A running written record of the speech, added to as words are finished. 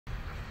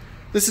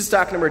This is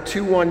stock number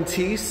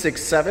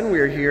 21T67. We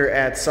are here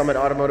at Summit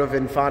Automotive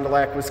in Fond du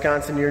Lac,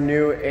 Wisconsin, your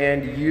new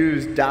and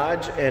used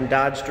Dodge and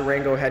Dodge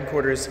Durango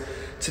headquarters.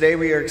 Today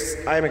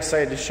I am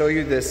excited to show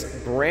you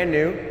this brand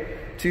new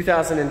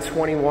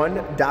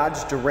 2021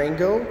 Dodge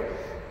Durango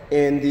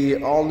in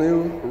the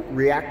all-new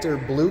Reactor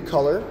blue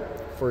color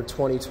for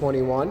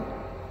 2021.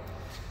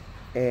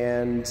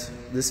 And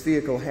this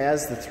vehicle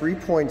has the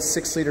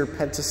 3.6 liter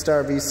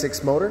Pentastar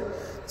V6 motor.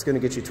 It's going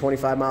to get you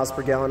 25 miles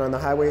per gallon on the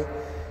highway,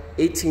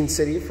 18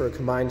 city for a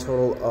combined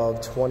total of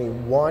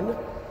 21.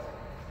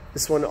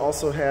 This one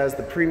also has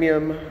the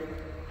premium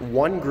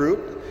 1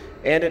 group,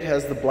 and it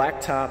has the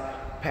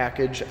blacktop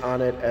package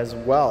on it as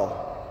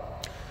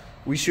well.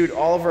 We shoot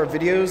all of our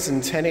videos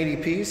in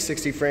 1080p,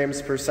 60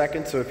 frames per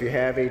second, so if you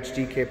have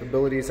HD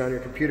capabilities on your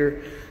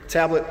computer,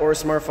 tablet, or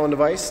smartphone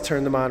device,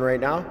 turn them on right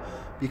now,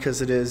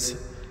 because it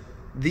is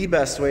the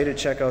best way to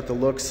check out the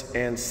looks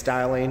and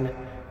styling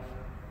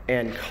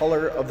and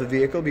color of the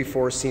vehicle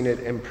before seeing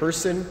it in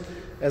person,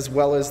 as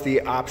well as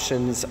the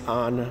options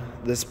on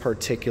this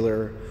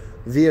particular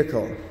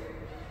vehicle.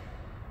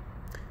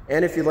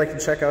 And if you'd like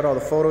to check out all the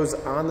photos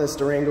on this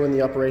Durango, in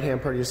the upper right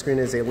hand part of your screen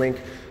is a link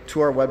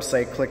to our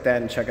website. Click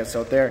that and check us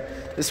out there.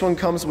 This one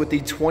comes with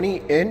the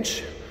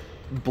 20-inch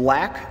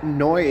black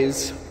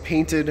noise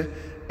painted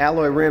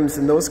alloy rims,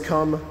 and those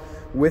come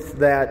with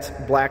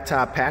that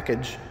blacktop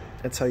package.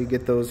 That's how you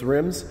get those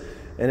rims.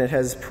 And it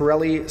has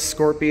Pirelli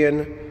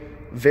Scorpion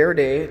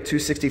Verde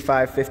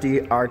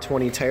 265/50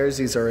 R20 tires.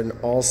 These are an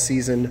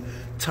all-season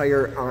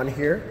tire on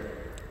here.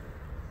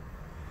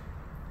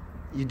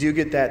 You do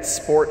get that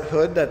sport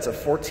hood. That's a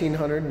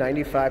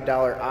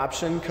 $1,495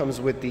 option.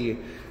 Comes with the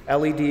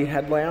LED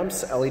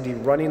headlamps,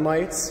 LED running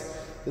lights.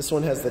 This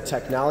one has the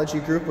technology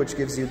group, which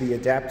gives you the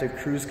adaptive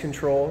cruise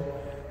control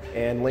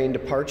and lane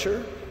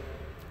departure.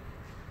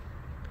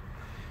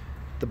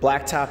 The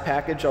blacktop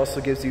package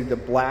also gives you the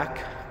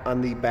black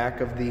on the back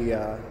of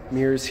the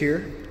mirrors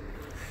here.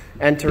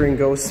 Enter and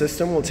go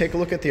system. We'll take a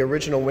look at the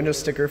original window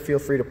sticker. Feel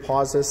free to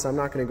pause this. I'm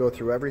not going to go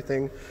through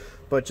everything,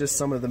 but just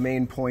some of the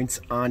main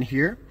points on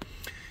here.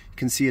 You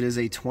can see it is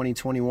a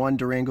 2021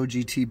 Durango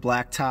GT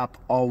blacktop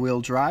all-wheel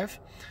drive.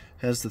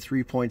 Has the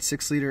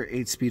 3.6 liter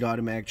 8-speed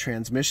automatic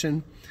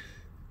transmission.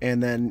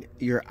 And then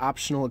your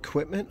optional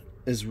equipment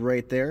is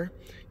right there.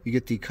 You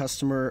get the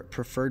customer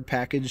preferred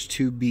package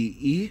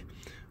 2BE,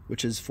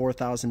 which is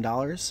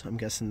 $4,000. I'm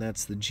guessing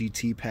that's the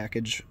GT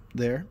package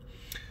there.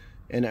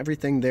 And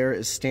everything there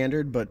is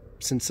standard, but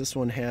since this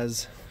one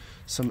has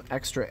some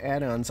extra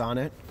add-ons on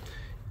it,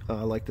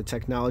 like the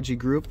technology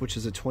group, which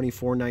is a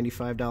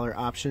 $2495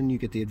 option, you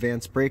get the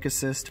advanced brake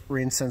assist,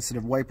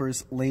 rain-sensitive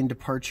wipers, lane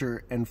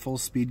departure, and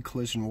full-speed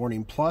collision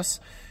warning plus,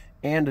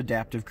 and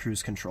adaptive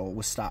cruise control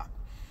with stop.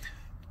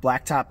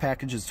 Blacktop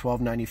package is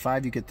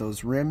 $1295. You get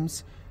those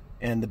rims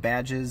and the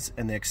badges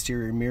and the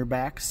exterior mirror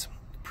backs.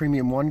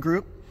 Premium 1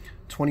 group,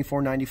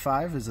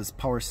 $2495 is this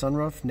power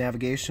sunroof,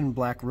 navigation,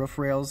 black roof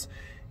rails,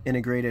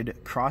 integrated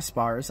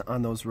crossbars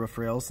on those roof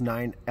rails,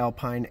 9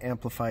 Alpine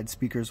amplified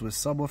speakers with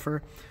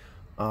subwoofer.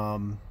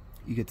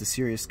 You get the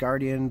Sirius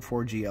Guardian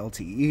 4G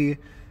LTE,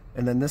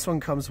 and then this one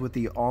comes with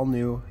the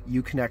all-new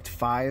Uconnect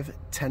 5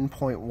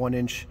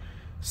 10.1-inch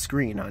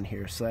screen on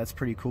here, so that's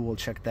pretty cool. We'll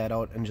check that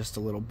out in just a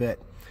little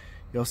bit.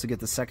 You also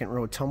get the second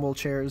row tumble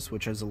chairs,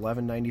 which is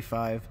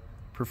 $1195.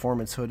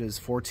 Performance hood is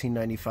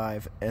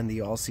 $1495, and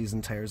the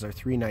all-season tires are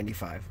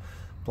 $395.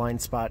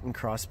 Blind spot and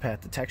cross path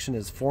detection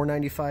is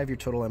 $495. Your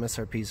total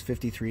MSRP is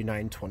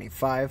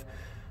 $53,925.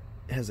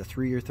 It has a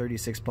 3-year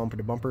 36 bumper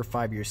to bumper,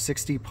 5-year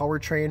 60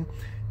 powertrain.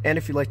 And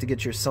if you'd like to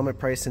get your summit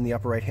price, in the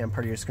upper right hand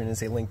part of your screen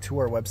is a link to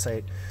our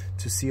website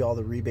to see all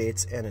the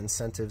rebates and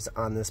incentives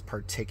on this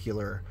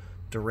particular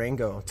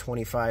Durango.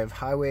 25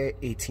 highway,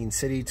 18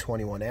 city,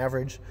 21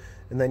 average.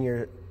 And then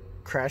your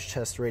crash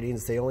test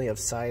ratings, they only have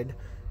side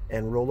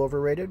and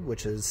rollover rated,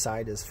 which is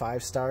side is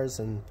 5 stars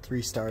and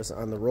 3 stars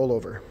on the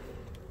rollover.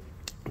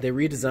 They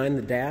redesigned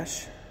the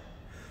dash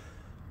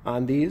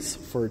on these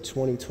for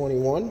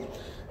 2021,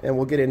 and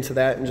we'll get into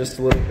that in just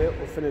a little bit.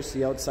 We'll finish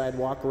the outside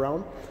walk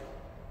around.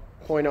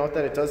 Point out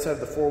that it does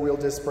have the 4-wheel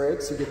disc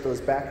brakes. You get those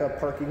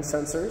backup parking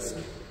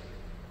sensors,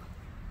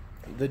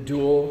 the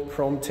dual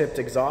chrome tipped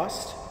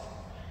exhaust.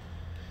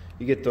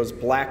 You get those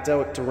blacked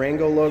out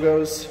Durango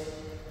logos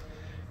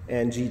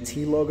and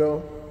GT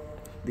logo,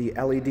 the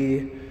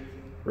LED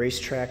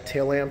racetrack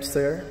tail lamps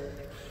there.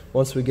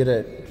 Once we get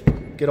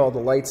all the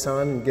lights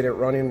on and get it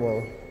running,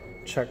 we'll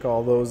check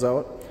all those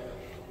out.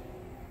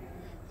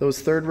 Those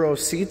third row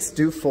seats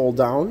do fold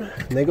down,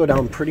 and they go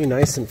down pretty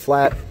nice and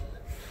flat.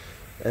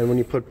 And when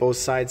you put both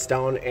sides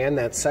down and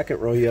that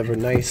second row, you have a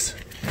nice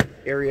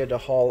area to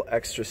haul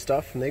extra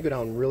stuff, and they go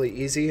down really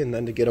easy. And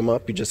then to get them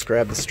up, you just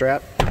grab the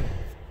strap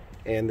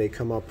and they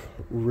come up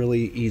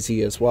really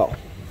easy as well.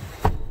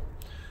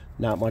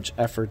 Not much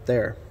effort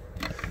there.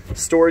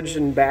 Storage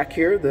in back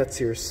here, that's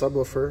your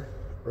subwoofer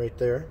right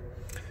there.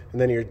 And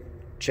then your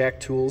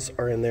jack tools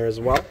are in there as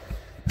well.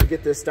 To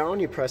get this down,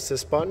 you press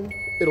this button.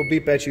 It'll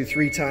beep at you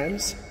 3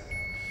 times,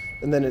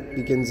 and then it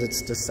begins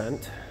its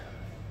descent.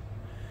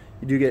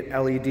 You do get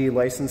LED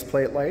license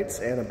plate lights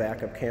and a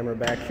backup camera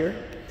back here.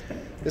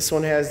 This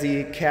one has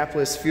the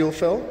capless fuel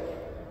fill.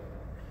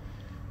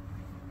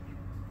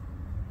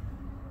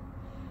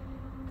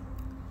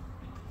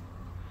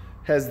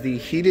 Has the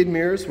heated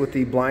mirrors with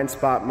the blind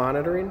spot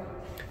monitoring.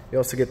 You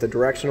also get the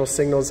directional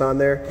signals on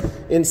there.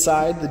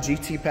 Inside, the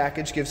GT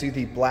package gives you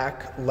the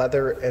black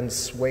leather and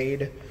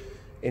suede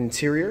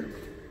interior.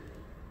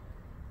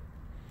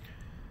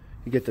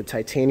 You get the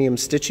titanium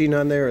stitching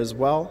on there as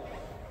well.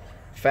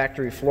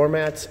 Factory floor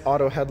mats,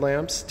 auto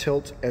headlamps,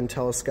 tilt and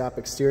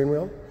telescopic steering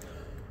wheel.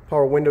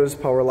 Power windows,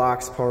 power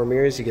locks, power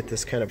mirrors. You get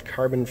this kind of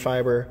carbon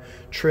fiber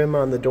trim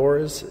on the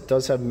doors. It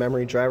does have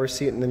memory driver's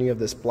seat, and then you have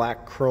this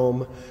black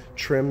chrome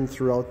trim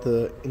throughout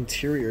the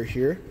interior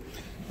here.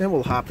 Then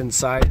we'll hop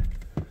inside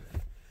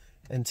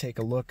and take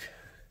a look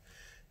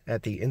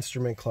at the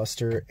instrument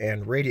cluster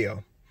and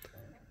radio.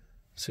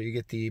 So you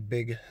get the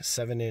big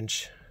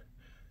 7-inch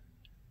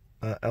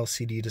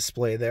LCD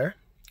display there.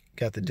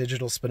 Got the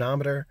digital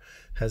speedometer,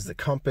 has the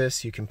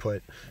compass. You can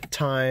put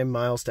time,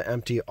 miles to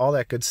empty, all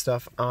that good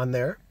stuff on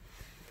there.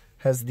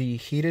 Has the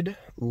heated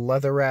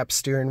leather wrap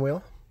steering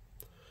wheel,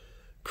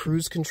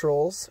 cruise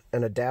controls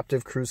and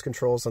adaptive cruise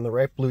controls on the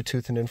right,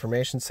 Bluetooth and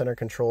information center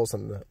controls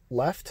on the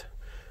left,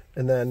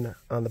 and then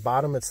on the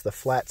bottom it's the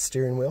flat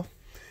steering wheel.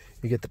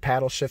 You get the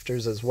paddle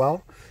shifters as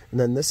well, and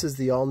then this is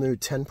the all-new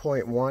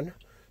 10.1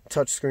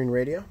 touchscreen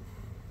radio.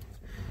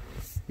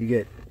 You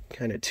get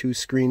kind of two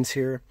screens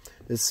here.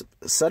 It's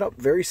set up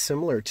very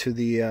similar to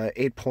the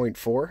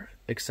 8.4,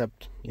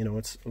 except, you know,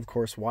 it's of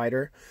course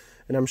wider.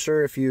 And I'm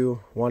sure if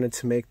you wanted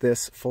to make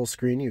this full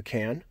screen, you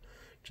can,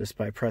 just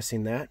by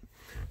pressing that.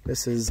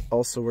 This is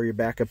also where your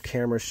backup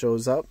camera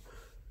shows up.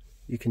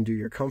 You can do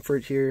your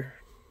comfort here.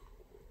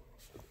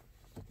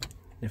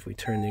 If we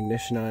turn the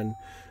ignition on,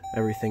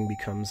 everything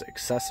becomes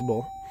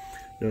accessible.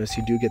 Notice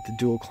you do get the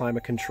dual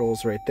climate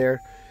controls right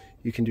there.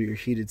 You can do your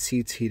heated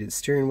seats, heated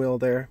steering wheel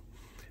there.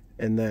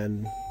 And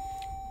then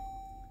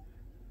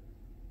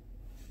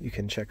you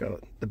can check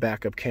out the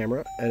backup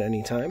camera at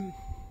any time.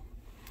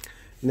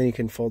 And then you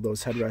can fold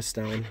those headrests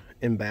down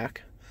and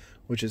back,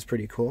 which is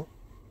pretty cool.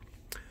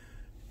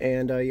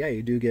 And yeah,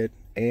 you do get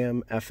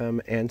AM, FM,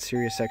 and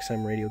Sirius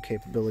XM radio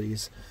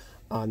capabilities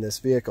on this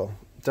vehicle.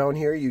 Down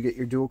here, you get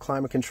your dual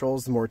climate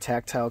controls, the more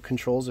tactile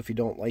controls if you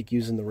don't like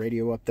using the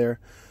radio up there.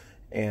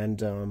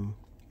 And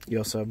you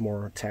also have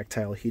more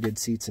tactile heated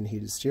seats and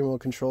heated steering wheel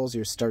controls,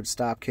 your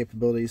start-stop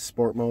capabilities,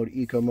 sport mode,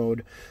 eco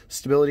mode,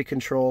 stability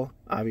control,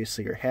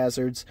 obviously your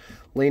hazards,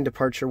 lane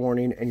departure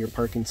warning, and your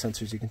parking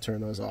sensors. You can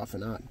turn those off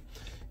and on.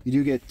 You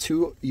do get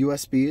two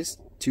USBs,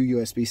 two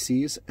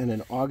USB-Cs, and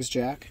an aux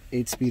jack,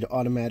 8-speed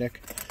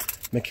automatic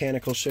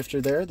mechanical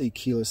shifter there, the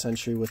keyless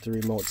entry with the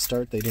remote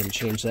start. They didn't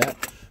change that.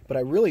 But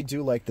I really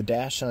do like the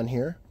dash on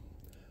here.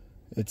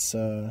 It's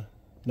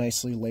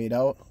nicely laid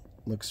out,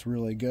 looks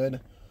really good.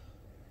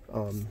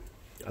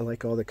 I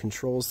like all the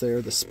controls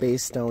there. The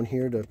space down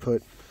here to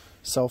put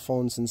cell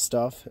phones and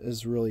stuff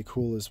is really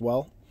cool as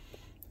well.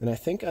 And I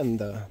think on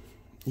the,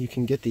 you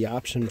can get the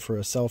option for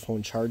a cell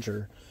phone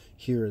charger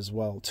here as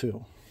well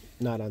too.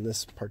 Not on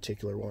this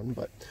particular one,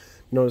 but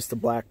notice the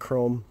black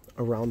chrome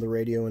around the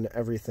radio and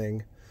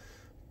everything.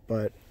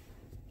 But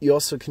you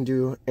also can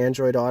do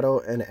Android Auto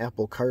and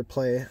Apple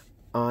CarPlay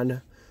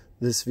on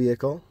this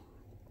vehicle.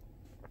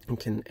 You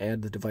can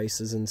add the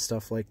devices and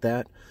stuff like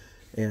that.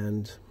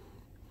 And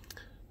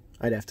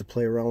I'd have to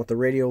play around with the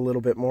radio a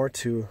little bit more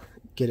to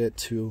get it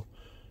to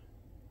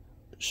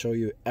show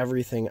you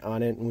everything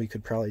on it, and we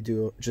could probably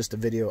do just a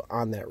video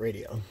on that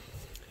radio.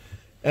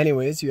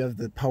 Anyways, you have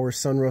the power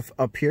sunroof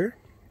up here,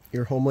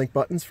 your home link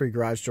buttons for your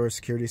garage door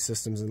security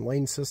systems and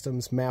lane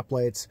systems, map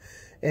lights,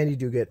 and you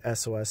do get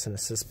SOS and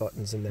assist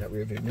buttons in that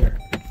rear view mirror.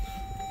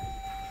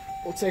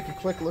 We'll take a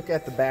quick look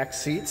at the back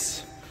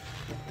seats.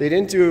 They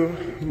didn't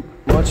do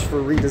much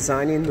for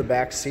redesigning the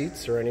back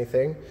seats or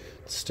anything.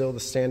 It's still the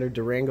standard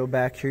Durango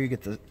back here. You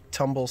get the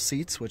tumble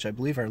seats, which I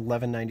believe are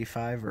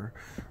 $11.95 or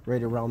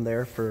right around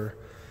there for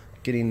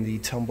getting the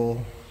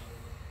tumble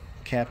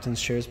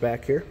captain's chairs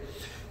back here.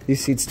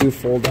 These seats do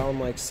fold down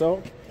like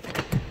so,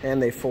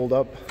 and they fold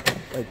up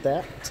like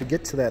that to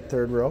get to that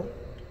third row.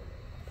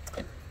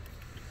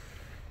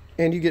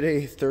 And you get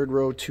a third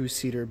row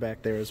two-seater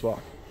back there as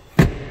well.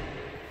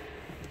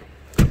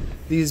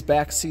 These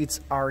back seats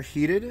are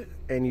heated,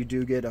 and you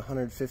do get a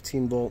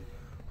 115 volt,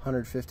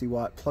 150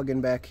 watt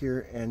plug-in back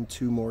here and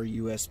two more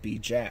USB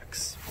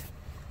jacks.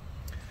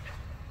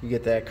 You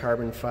get that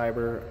carbon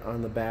fiber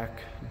on the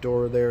back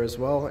door there as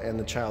well, and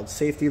the child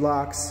safety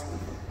locks.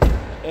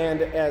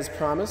 And as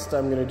promised,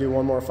 I'm going to do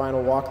one more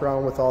final walk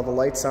around with all the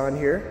lights on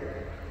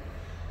here.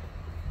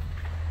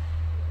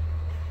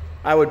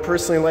 I would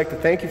personally like to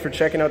thank you for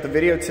checking out the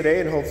video today,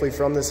 and hopefully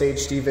from this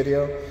HD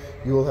video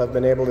you will have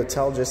been able to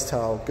tell just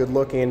how good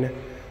looking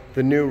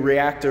the new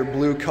Reactor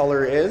blue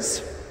color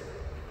is,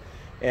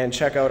 and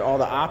check out all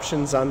the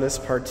options on this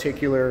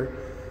particular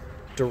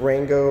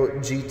Durango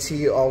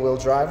GT all-wheel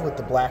drive with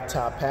the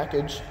blacktop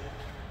package.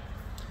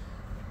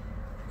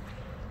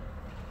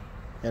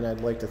 And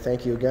I'd like to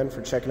thank you again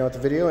for checking out the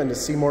video, and to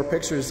see more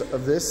pictures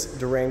of this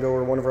Durango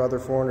or one of our other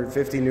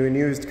 450 new and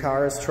used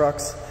cars,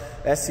 trucks,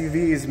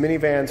 SUVs,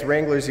 minivans,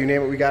 Wranglers, you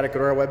name it, we got it. Go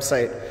to our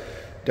website,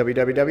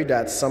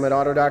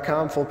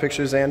 www.summitauto.com. Full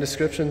pictures and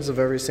descriptions of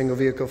every single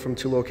vehicle from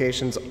 2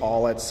 locations,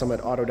 all at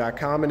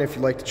summitauto.com. And if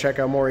you'd like to check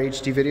out more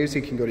HD videos,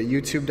 you can go to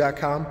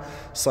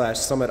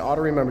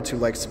youtube.com/summitauto. Remember to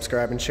like,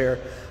 subscribe, and share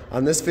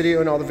on this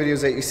video and all the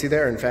videos that you see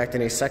there. In fact,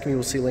 in a second, you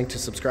will see a link to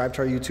subscribe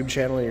to our YouTube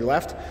channel on your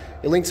left.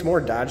 It links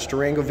more Dodge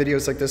Durango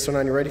videos like this one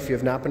on your right. If you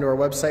have not been to our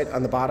website,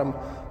 on the bottom,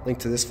 link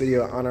to this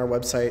video on our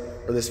website,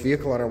 or this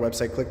vehicle on our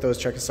website. Click those,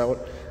 check us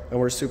out. And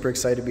we're super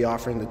excited to be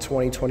offering the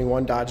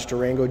 2021 Dodge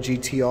Durango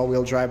GT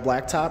all-wheel drive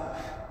blacktop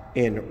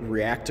in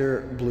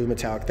Reactor Blue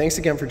Metallic. Thanks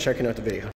again for checking out the video.